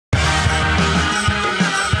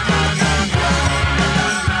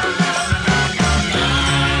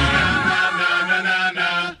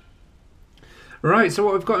Right, so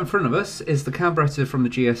what we've got in front of us is the carburettor from the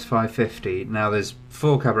GS550. Now there's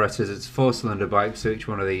 4 carburettors, it's a 4-cylinder bike, so each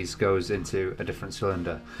one of these goes into a different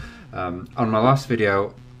cylinder. On my last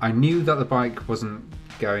video, I knew that the bike wasn't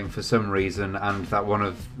going for some reason and that one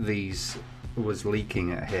of these was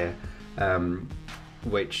leaking at here,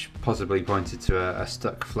 which possibly pointed to a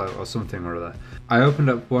stuck float or something or other. I opened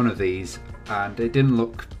up one of these and it didn't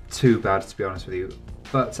look too bad, to be honest with you,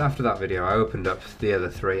 but after that video I opened up the other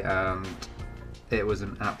 3 and it was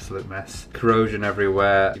an absolute mess. Corrosion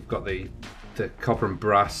everywhere. You've got the copper and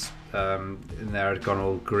brass in there had gone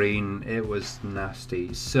all green. It was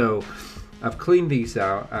nasty. So I've cleaned these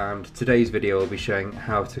out, and today's video will be showing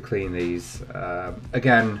how to clean these.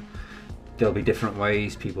 Again, there'll be different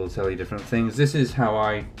ways. People will tell you different things. This is how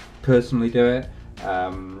I personally do it.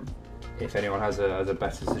 If anyone has a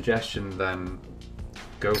better suggestion, then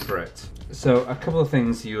go for it. So a couple of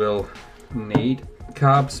things you will need.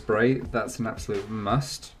 Carb spray, that's an absolute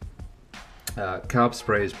must. Carb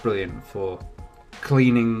spray is brilliant for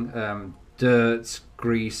cleaning dirt,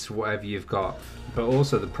 grease, whatever you've got, but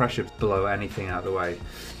also the pressure below anything out of the way.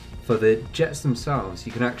 For the jets themselves,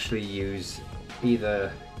 you can actually use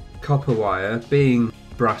either copper wire. Being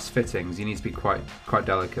brass fittings, you need to be quite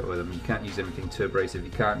delicate with them. You can't use anything too abrasive.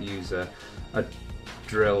 You can't use a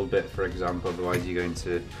drill bit, for example, otherwise you're going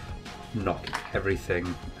to knock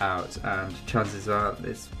everything out, and chances are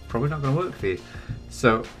it's probably not going to work for you.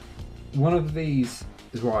 So one of these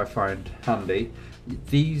is what I find handy.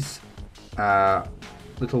 These are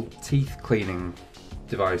little teeth cleaning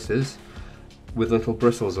devices with little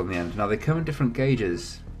bristles on the end. Now they come in different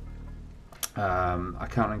gauges. I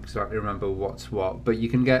can't exactly remember what's what, but you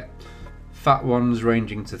can get fat ones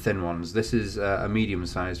ranging to thin ones. This is a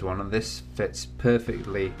medium-sized one, and this fits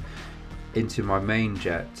perfectly into my main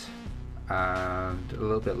jet, and a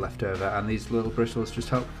little bit left over, and these little bristles just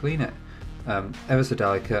help clean it. Ever so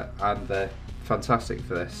delicate, and they're fantastic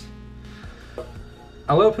for this.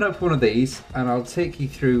 I'll open up one of these and I'll take you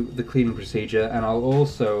through the cleaning procedure, and I'll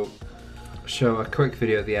also show a quick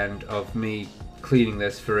video at the end of me cleaning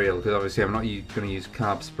this for real, because obviously I'm not going to use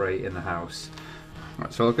carb spray in the house.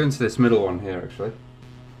 Right, so I'll go into this middle one here actually.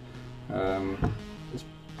 It's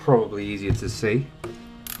probably easier to see.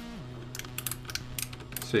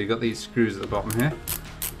 So you've got these screws at the bottom here.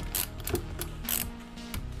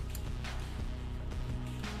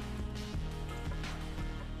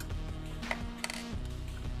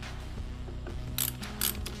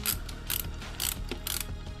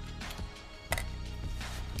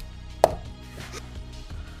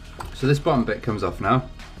 So this bottom bit comes off now.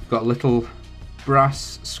 You've got a little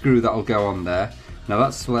brass screw that'll go on there. Now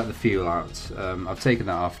that's to let the fuel out. I've taken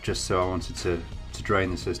that off just so I wanted to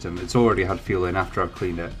drain the system. It's already had fuel in after I've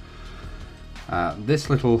cleaned it.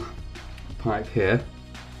 This little pipe here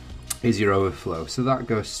is your overflow, so that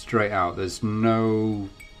goes straight out. There's no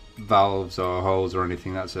valves or holes or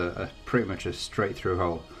anything. That's pretty much a straight through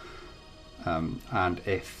hole. And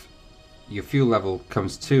if your fuel level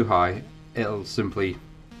comes too high, it'll simply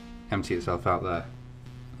empty itself out there.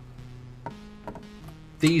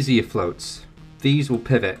 These are your floats. These will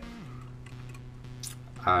pivot,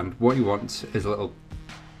 and what you want is a little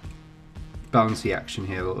bouncy action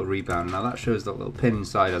here, a little rebound. Now that shows that little pin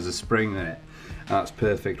inside has a spring in it, and that's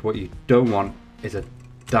perfect. What you don't want is a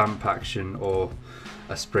damp action or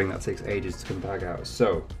a spring that takes ages to come back out.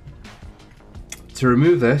 So to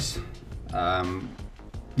remove this,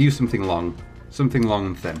 use something long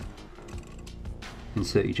and thin.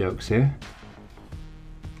 Insert your jokes here.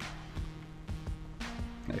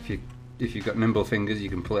 If you've got nimble fingers, you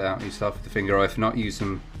can pull it out yourself with the finger, or if not, use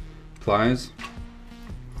some pliers.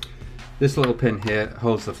 This little pin here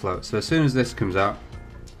holds the float, so as soon as this comes out,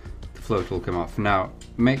 the float will come off. Now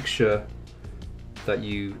make sure that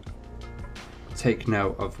you take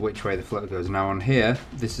note of which way the float goes. Now on here,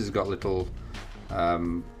 this has got little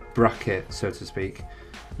bracket, so to speak.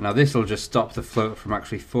 Now this will just stop the float from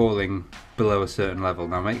actually falling below a certain level.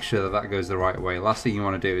 Now make sure that that goes the right way. Last thing you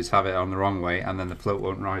want to do is have it on the wrong way, and then the float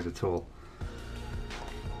won't rise at all.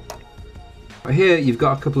 But here you've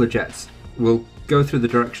got a couple of jets. We'll go through the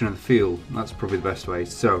direction of the fuel. That's probably the best way.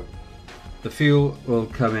 So the fuel will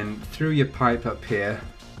come in through your pipe up here.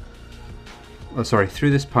 Oh, sorry,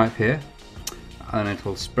 through this pipe here, and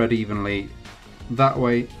it'll spread evenly that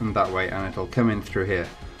way, and it'll come in through here.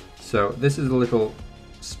 So this is a little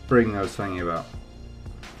spring I was telling you about.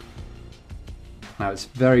 Now it's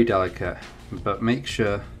very delicate, but make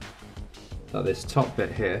sure that this top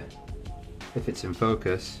bit here, if it's in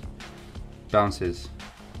focus, bounces.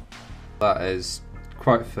 That is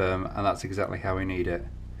quite firm, and that's exactly how we need it.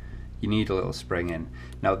 You need a little spring in.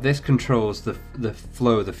 Now this controls the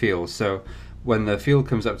flow of the fuel, so when the fuel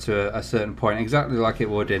comes up to a certain point, exactly like it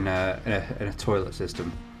would in a toilet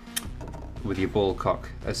system with your ball cock,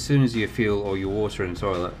 as soon as your fuel or your water in the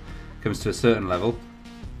toilet comes to a certain level,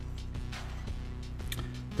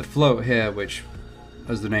 the float here, which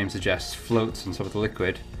as the name suggests floats on top of the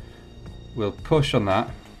liquid, will push on that.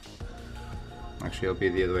 Actually, it'll be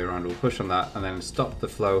the other way around. We'll push on that and then stop the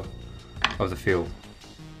flow of the fuel.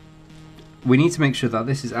 We need to make sure that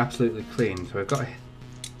this is absolutely clean. So I've got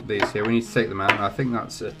these here. We need to take them out. I think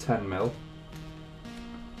that's a 10mm.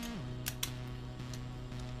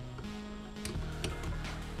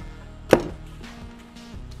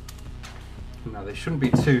 Now they shouldn't be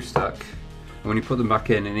too stuck. And when you put them back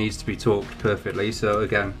in, it needs to be torqued perfectly. So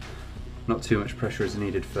again, not too much pressure is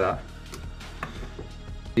needed for that.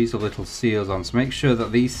 These are little seals on, so make sure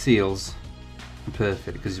that these seals are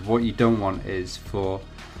perfect, because what you don't want is for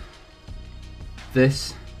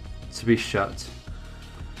this to be shut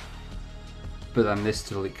but then this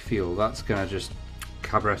to leak fuel. That's gonna just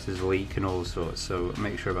carburetors leak and all sorts, so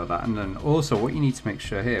make sure about that. And then also what you need to make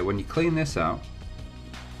sure here, when you clean this out,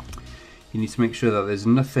 you need to make sure that there's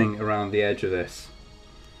nothing around the edge of this.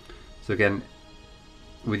 So again,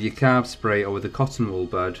 with your carb spray or with a cotton wool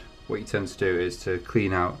bud, what you tend to do is to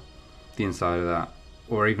clean out the inside of that,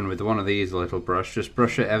 or even with one of these, a little brush, just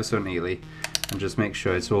brush it ever so neatly and just make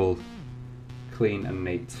sure it's all clean and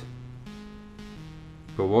neat.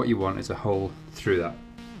 But what you want is a hole through that.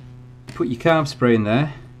 Put your carb spray in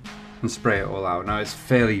there and spray it all out. Now it's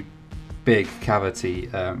fairly big cavity,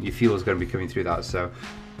 your fuel is going to be coming through that, so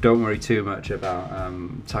don't worry too much about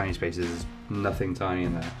tiny spaces. There's nothing tiny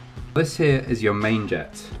in there. This here is your main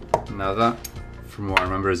jet. Now that, from what I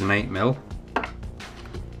remember, is an 8mm.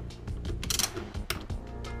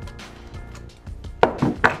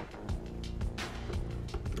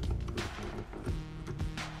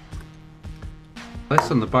 This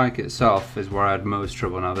on the bike itself is where I had most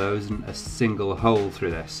trouble. Now there isn't a single hole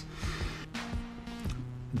through this.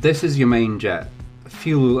 This is your main jet.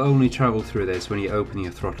 Fuel will only travel through this when you open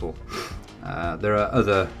your throttle. There are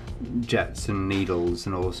other jets and needles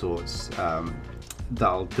and all sorts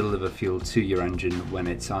that'll deliver fuel to your engine when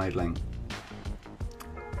it's idling.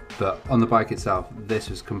 But on the bike itself, this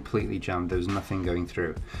was completely jammed. There was nothing going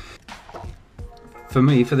through. For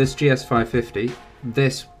me, for this GS550,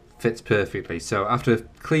 this fits perfectly. So after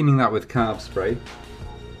cleaning that with carb spray,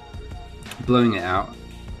 blowing it out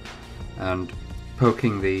and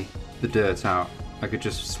poking the dirt out, I could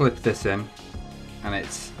just slip this in and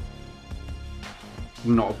it's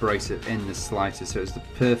not abrasive in the slightest, so it's the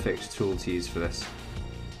perfect tool to use for this.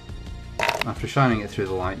 After shining it through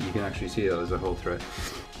the light, you can actually see that there's a hole through it.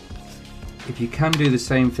 If you can do the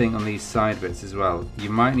same thing on these side bits as well,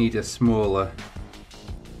 you might need a smaller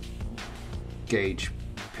gauge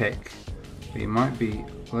pick, but you might be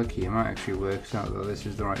lucky, you might actually work out that this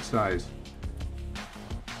is the right size.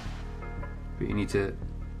 But you need to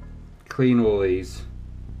clean all these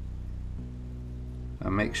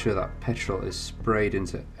and make sure that petrol is sprayed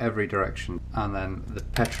into every direction, and then the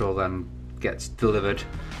petrol then gets delivered,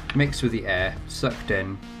 mixed with the air, sucked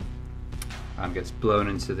in, and gets blown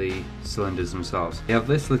into the cylinders themselves. You have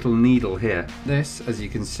this little needle here. This, as you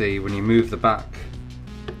can see, when you move the back,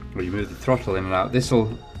 when you move the throttle in and out, this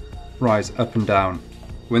will rise up and down.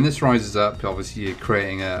 When this rises up, obviously you're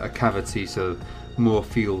creating a cavity, so more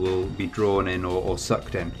fuel will be drawn in or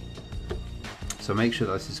sucked in. So make sure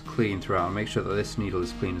that this is clean throughout, and make sure that this needle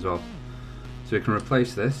is clean as well. So we can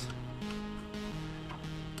replace this.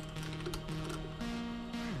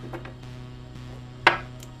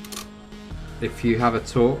 If you have a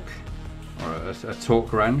torque or a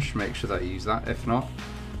torque wrench, make sure that you use that. If not,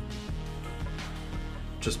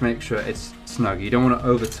 just make sure it's snug. You don't want to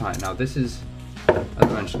over tighten. Now this is, as I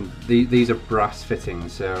mentioned, these are brass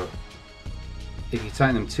fittings, so if you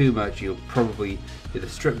tighten them too much, you'll probably either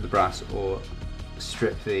strip the brass or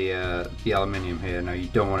strip the aluminium here. Now you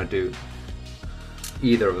don't want to do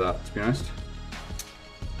either of that, to be honest.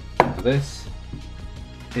 This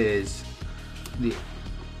is the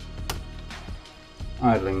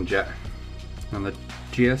idling jet. On the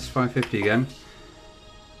GS550 again,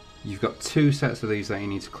 you've got two sets of these that you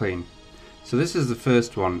need to clean. So this is the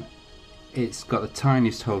first one. It's got the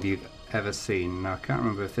tiniest hole you've ever seen. Now I can't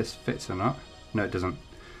remember if this fits or not. No, it doesn't.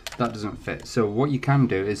 That doesn't fit. So what you can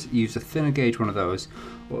do is use a thinner gauge one of those,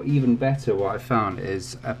 or even better, what I found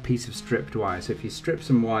is a piece of stripped wire. So if you strip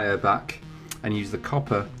some wire back and use the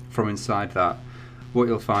copper from inside that, what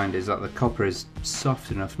you'll find is that the copper is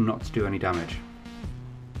soft enough not to do any damage.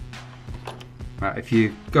 Now, if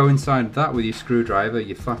you go inside that with your screwdriver,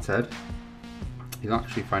 your flathead, you'll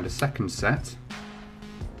actually find a second set.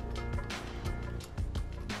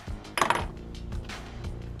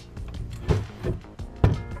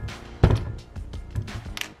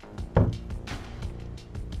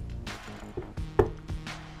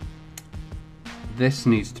 this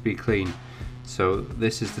needs to be clean. So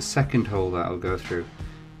this is the second hole that I'll go through,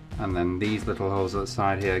 and then these little holes at the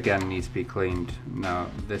side here again need to be cleaned. Now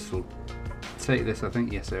this will take this, I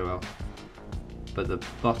think, yes it will, but the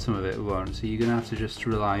bottom of it won't, so you're going to have to just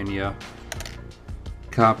rely on your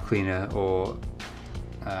carb cleaner or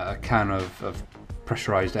a can of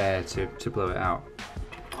pressurized air to blow it out.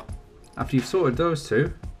 After you've sorted those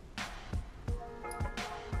two,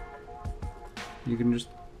 you can just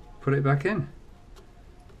put it back in.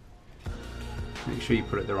 Make sure you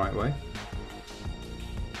put it the right way.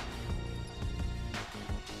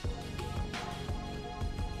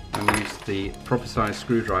 And use the proper size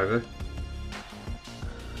screwdriver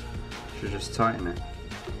to just tighten it.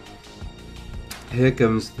 Here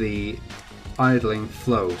comes the idling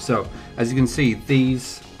flow. So as you can see,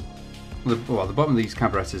 these, the bottom of these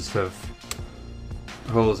carburetors have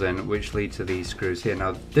holes in which lead to these screws here.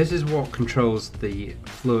 Now this is what controls the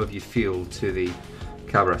flow of your fuel to the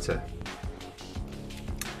carburetor.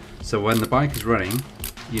 So when the bike is running,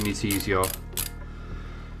 you need to use your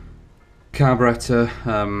carburetor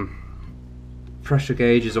pressure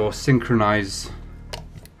gauges or synchronize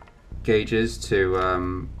gauges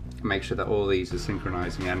to make sure that all these are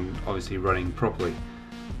synchronizing and obviously running properly.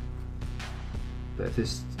 But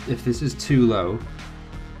if this is too low,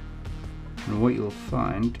 and what you'll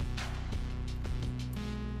find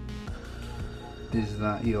is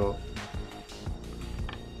that your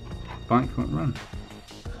bike won't run.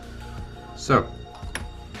 So,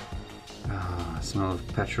 smell of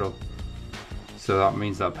petrol. So that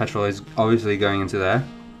means that petrol is obviously going into there.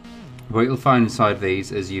 What you'll find inside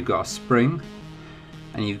these is you've got a spring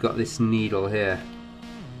and you've got this needle here.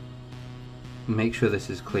 Make sure this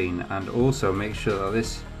is clean, and also make sure that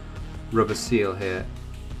this rubber seal here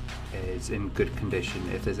is in good condition.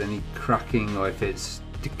 If there's any cracking or if it's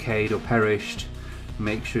decayed or perished,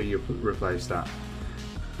 make sure you replace that.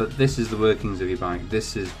 But this is the workings of your bike.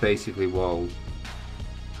 This is basically what will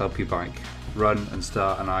help your bike run and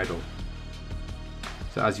start and idle.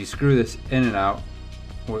 So as you screw this in and out,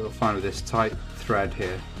 what you'll find with this tight thread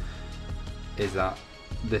here is that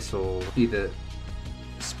this will either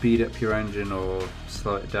speed up your engine or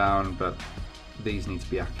slow it down, but these need to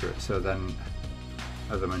be accurate. So then,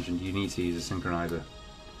 as I mentioned, you need to use a synchronizer.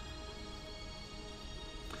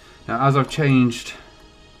 Now as I've changed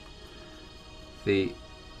the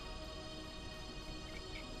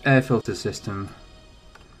air filter system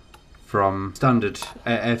from standard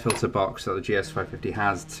air filter box that the GS550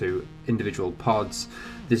 has to individual pods,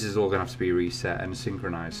 this is all going to have to be reset and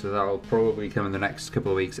synchronized. So that'll probably come in the next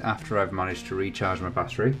couple of weeks after I've managed to recharge my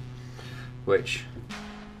battery, which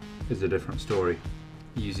is a different story.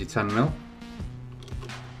 Use your 10mm.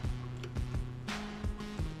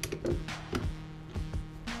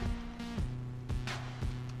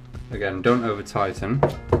 Again, don't over tighten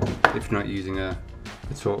if you're not using a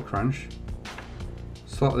torque wrench.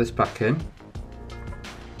 Slot this back in.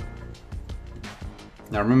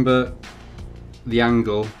 Now remember the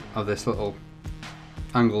angle of this little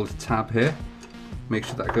angled tab here. Make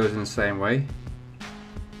sure that goes in the same way.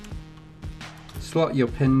 Slot your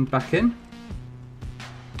pin back in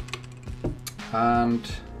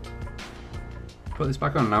and put this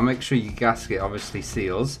back on. Now make sure your gasket obviously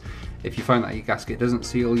seals. If you find that your gasket doesn't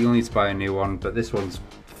seal, you'll need to buy a new one, but this one's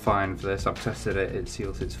fine for this. I've tested it, it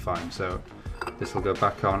seals, it's fine. So this will go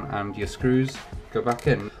back on and your screws go back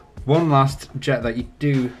in. One last jet that you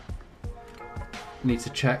do need to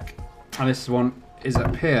check, and this one is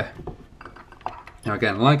up here. Now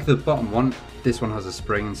again, like the bottom one, this one has a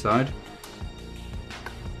spring inside.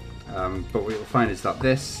 But what you'll find is that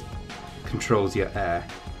this controls your air.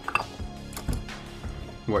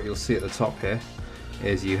 What you'll see at the top here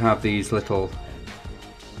is you have these little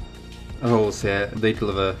holes here. They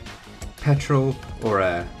deliver petrol or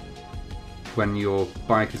air. When your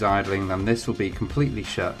bike is idling, then this will be completely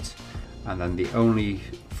shut, and then the only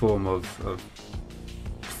form of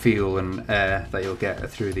fuel and air that you'll get are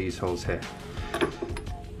through these holes here.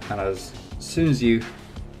 And as soon as you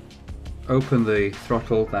open the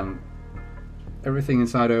throttle, then everything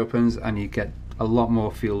inside opens and you get a lot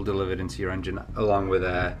more fuel delivered into your engine along with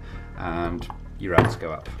air, and your revs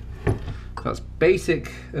go up. So that's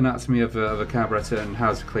basic anatomy of a carburetor and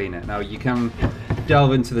how to clean it. Now you can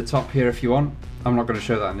delve into the top here if you want. I'm not going to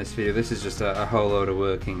show that in this video. This is just a whole load of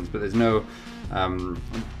workings, but there's no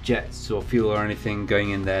jets or fuel or anything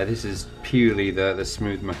going in there. This is purely the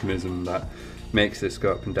smooth mechanism that makes this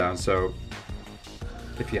go up and down. So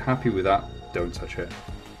if you're happy with that, don't touch it.